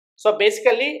So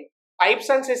basically, pipes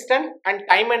and cistern and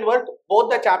time and work,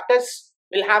 both the chapters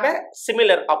will have a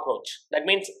similar approach. That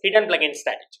means hidden plugin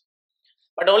strategy.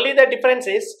 But only the difference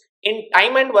is, in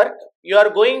time and work, you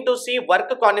are going to see work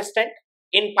constant.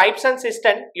 In pipes and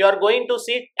cistern, you are going to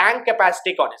see tank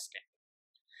capacity constant.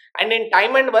 And in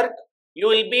time and work, you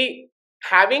will be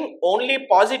having only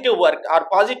positive work or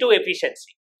positive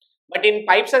efficiency. But in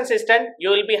pipes and cistern,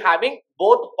 you will be having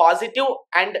both positive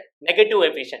and negative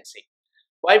efficiency.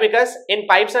 Why? Because in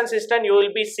pipes and cistern, you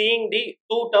will be seeing the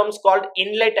two terms called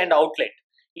inlet and outlet.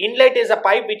 Inlet is a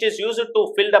pipe which is used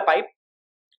to fill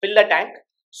the tank.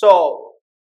 So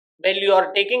when you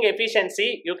are taking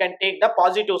efficiency, you can take the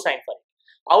positive sign for it.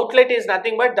 Outlet is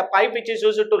nothing but the pipe which is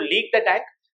used to leak the tank.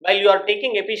 While you are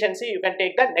taking efficiency, you can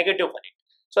take the negative for it.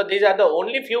 So these are the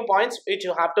only few points which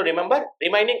you have to remember.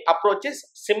 Remaining approach is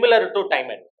similar to time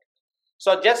and work.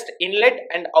 So just inlet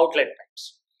and outlet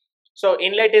pipes. So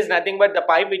inlet is nothing but the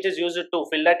pipe which is used to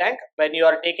fill the tank. When you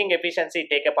are taking efficiency,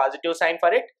 take a positive sign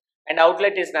for it. And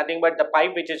outlet is nothing but the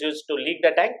pipe which is used to leak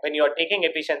the tank. When you are taking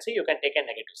efficiency, you can take a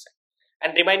negative sign.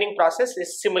 And remaining process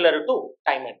is similar to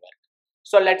time and work.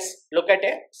 So let's look at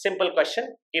a simple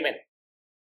question given.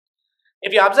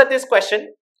 If you observe this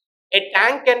question, a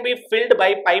tank can be filled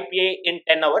by pipe A in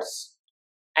 10 hours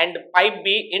and pipe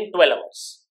B in 12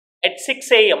 hours. At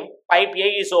 6 AM, pipe A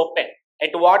is open. At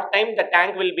what time the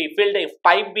tank will be filled if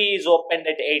pipe B is opened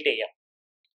at 8 AM?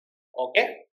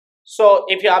 Okay. So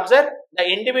if you observe the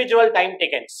individual time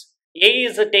takens, A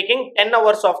is taking 10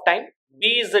 hours of time,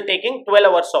 B is taking 12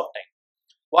 hours of time.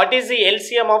 What is the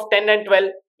LCM of 10 and 12?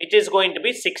 Which is going to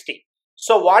be 60.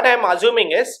 So what I am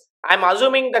assuming is, I am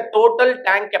assuming the total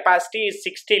tank capacity is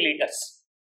 60 liters.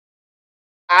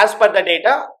 As per the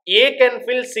data, A can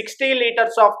fill 60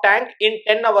 liters of tank in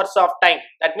 10 hours of time.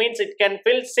 That means it can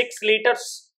fill 6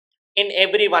 liters in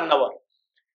every 1 hour.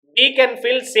 B can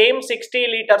fill same 60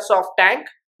 liters of tank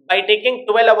by taking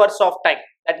 12 hours of time.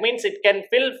 That means it can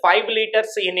fill 5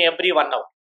 liters in every 1 hour.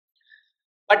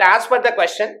 But as per the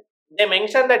question, they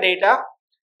mention the data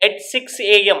at 6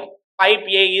 AM, pipe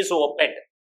A is opened.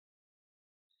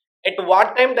 At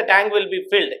what time the tank will be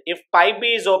filled if pipe B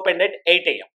is opened at 8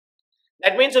 AM?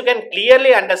 That means you can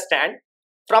clearly understand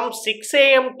from 6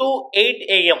 AM to 8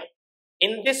 AM,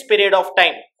 in this period of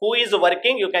time, who is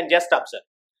working, you can just observe.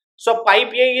 So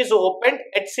pipe A is opened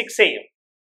at 6 AM.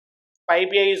 Pipe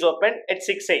A is opened at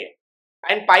 6 AM.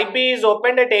 And pipe B is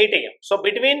opened at 8 AM. So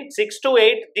between 6 to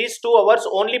 8, these 2 hours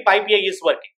only pipe A is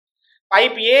working.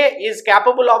 Pipe A is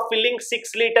capable of filling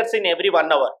 6 liters in every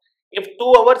 1 hour. If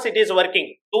 2 hours it is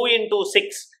working, 2 into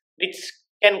 6, which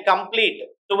can complete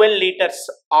 12 liters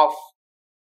of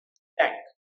tank.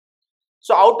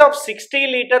 So out of 60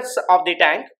 liters of the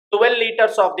tank, 12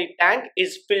 liters of the tank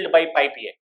is filled by pipe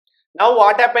A. Now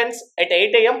what happens at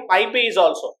 8 AM, pipe B is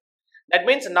also. That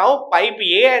means now pipe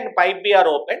A and pipe B are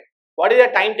open. What is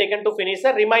the time taken to finish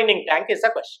the remaining tank is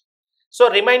the question. So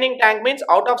remaining tank means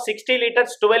out of 60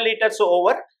 liters, 12 liters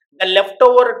over, the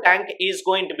leftover tank is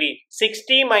going to be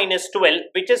 60 minus 12,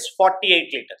 which is 48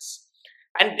 liters.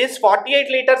 And this 48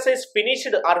 liters is finished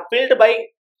or filled by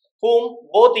whom?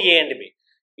 Both A and B.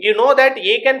 You know that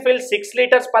A can fill 6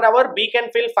 liters per hour, B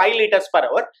can fill 5 liters per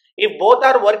hour. If both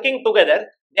are working together,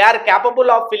 they are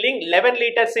capable of filling 11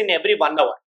 liters in every 1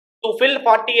 hour. To fill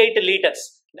 48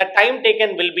 liters, the time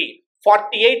taken will be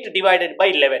 48 divided by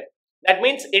 11. That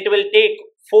means it will take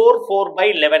 4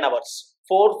 by 11 hours.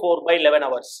 4 by 11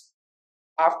 hours.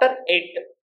 After 8,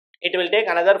 it will take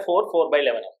another 4 by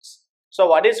 11 hours. So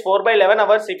what is 4 by 11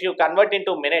 hours? If you convert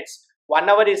into minutes, 1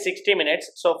 hour is 60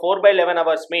 minutes. So 4 by 11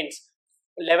 hours means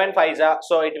 11 5s.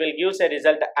 So it will give a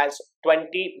result as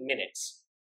 20 minutes.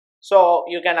 So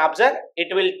you can observe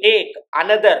it will take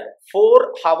another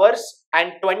 4 hours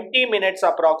and 20 minutes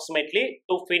approximately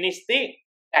to finish the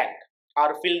tank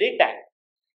or fill the tank.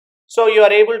 So you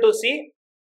are able to see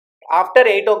after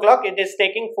 8 o'clock it is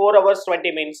taking 4 hours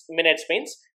 20 minutes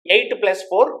means 8 plus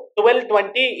 4,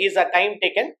 12:20 is the time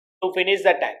taken to finish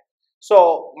the tank.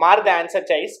 So mark the answer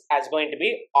choice as going to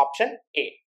be option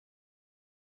A.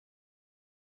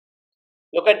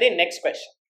 Look at the next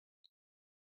question.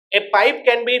 A pipe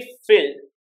can be filled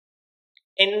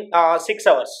in 6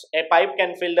 hours. A pipe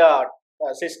can fill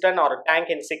the cistern or tank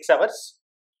in 6 hours.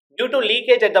 Due to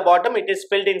leakage at the bottom, it is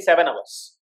filled in 7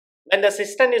 hours. When the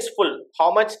cistern is full,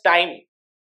 how much time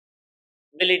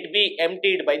will it be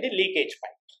emptied by the leakage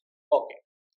pipe? Okay.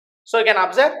 So you can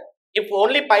observe, if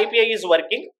only pipe A is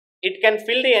working, it can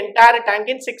fill the entire tank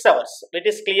in 6 hours. It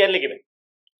is clearly given.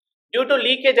 Due to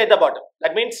leakage at the bottom,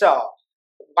 that means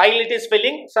while it is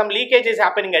filling, some leakage is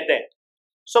happening at the end.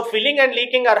 So filling and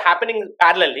leaking are happening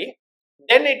parallelly.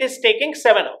 Then it is taking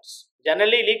 7 hours.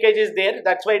 Generally leakage is there,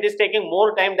 that's why it is taking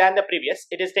more time than the previous.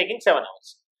 It is taking 7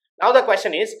 hours. Now the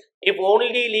question is, if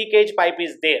only leakage pipe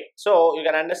is there, so you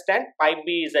can understand pipe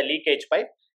B is a leakage pipe.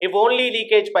 If only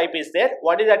leakage pipe is there,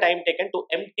 what is the time taken to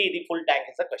empty the full tank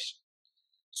is the question.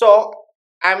 So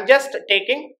I am just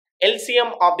taking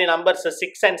LCM of the numbers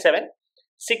 6 and 7.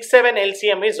 6, 7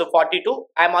 LCM is 42.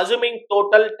 I am assuming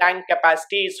total tank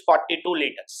capacity is 42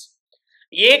 liters.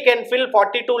 A can fill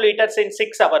 42 liters in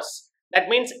 6 hours. That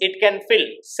means it can fill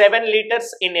 7 liters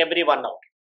in every 1 hour.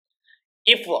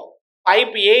 If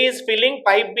pipe A is filling,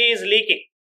 pipe B is leaking.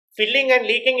 Filling and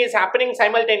leaking is happening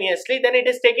simultaneously, then it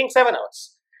is taking 7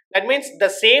 hours. That means the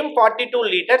same 42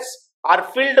 liters are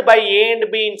filled by A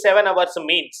and B in 7 hours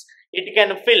means it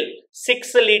can fill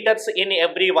 6 liters in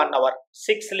every 1 hour.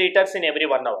 6 liters in every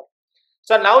 1 hour.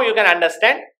 So now you can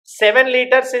understand 7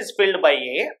 liters is filled by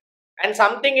A and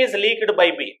something is leaked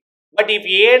by B. But if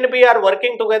A and B are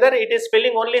working together, it is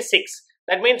filling only 6.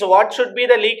 That means what should be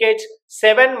the leakage?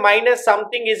 7 minus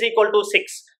something is equal to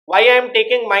 6. Why I am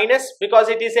taking minus? Because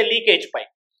it is a leakage pipe.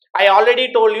 I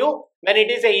already told you, when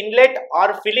it is an inlet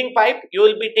or filling pipe, you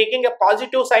will be taking a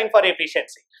positive sign for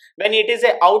efficiency. When it is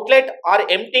an outlet or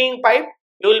emptying pipe,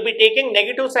 you will be taking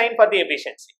negative sign for the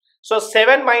efficiency. So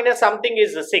 7 minus something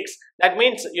is 6. That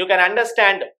means you can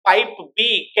understand pipe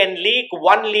B can leak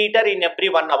 1 liter in every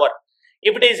 1 hour.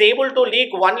 If it is able to leak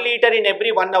 1 liter in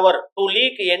every 1 hour, to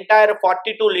leak entire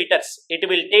 42 liters, it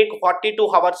will take 42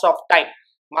 hours of time.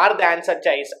 Mark the answer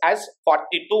choice as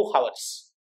 42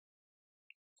 hours.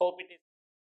 Hope it is.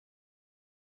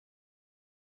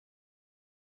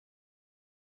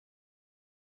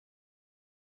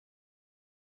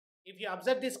 If you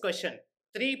observe this question,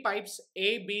 3 pipes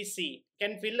A, B, C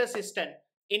can fill a cistern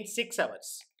in 6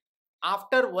 hours.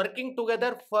 After working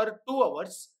together for 2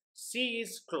 hours, C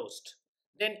is closed.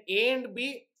 Then A and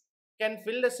B can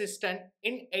fill the cistern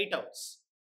in 8 hours.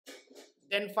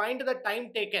 Then find the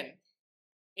time taken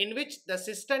in which the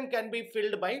cistern can be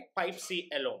filled by pipe C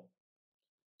alone.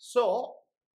 So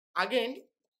again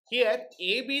here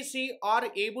ABC are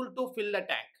able to fill the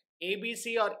tank.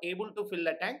 ABC are able to fill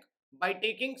the tank by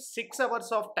taking 6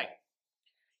 hours of time.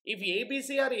 If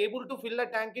ABC are able to fill the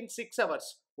tank in 6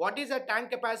 hours, what is the tank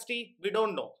capacity? We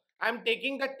don't know. I am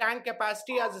taking the tank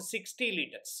capacity as 60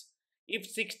 liters. If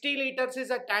 60 liters is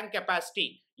a tank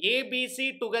capacity, A, B,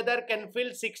 C together can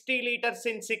fill 60 liters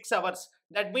in 6 hours.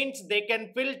 That means they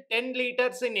can fill 10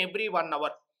 liters in every 1 hour.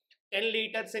 10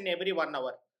 liters in every 1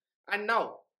 hour. And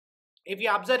now, if you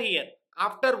observe here,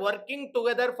 after working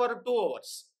together for 2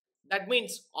 hours, that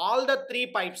means all the 3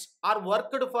 pipes are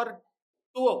worked for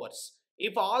 2 hours.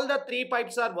 If all the 3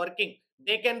 pipes are working,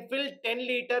 they can fill 10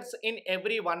 liters in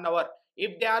every 1 hour.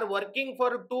 If they are working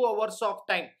for 2 hours of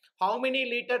time, how many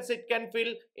liters it can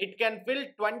fill? It can fill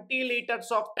 20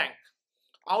 liters of tank.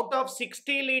 Out of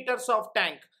 60 liters of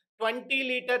tank, 20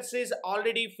 liters is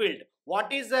already filled.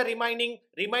 What is the remaining?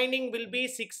 Remaining will be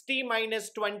 60 minus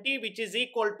 20, which is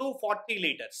equal to 40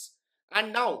 liters.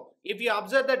 And now, if you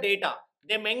observe the data,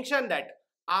 they mention that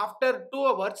after 2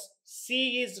 hours,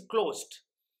 C is closed.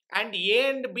 And A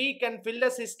and B can fill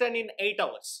the cistern in 8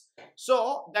 hours.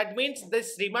 So that means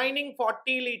this remaining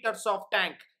 40 liters of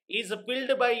tank is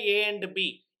filled by A and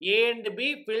B. A and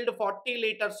B filled 40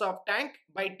 liters of tank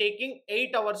by taking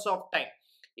 8 hours of time.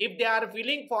 If they are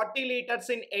filling 40 liters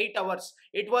in 8 hours,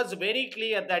 it was very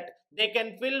clear that they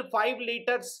can fill 5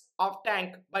 liters of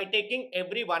tank by taking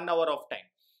every 1 hour of time.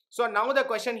 So now the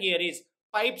question here is,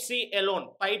 pipe C alone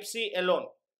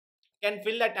can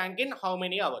fill the tank in how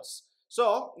many hours?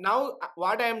 So now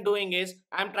what I am doing is,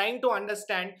 I am trying to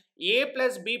understand A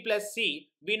plus B plus C,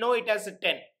 we know it as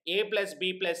 10. A plus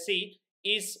B plus C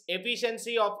is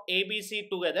efficiency of ABC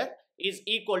together is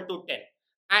equal to 10.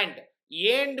 And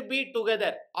A and B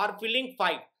together are filling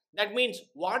 5. That means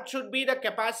what should be the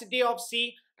capacity of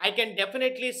C? I can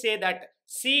definitely say that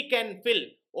C can fill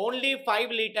only 5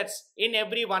 liters in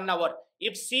every 1 hour.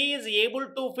 If C is able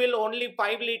to fill only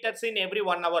 5 liters in every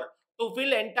 1 hour, to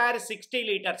fill entire 60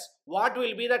 liters, what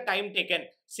will be the time taken?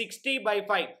 60 by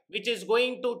 5, which is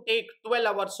going to take 12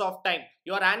 hours of time.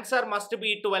 Your answer must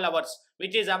be 12 hours,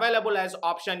 which is available as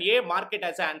option A. Mark it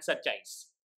as answer choice.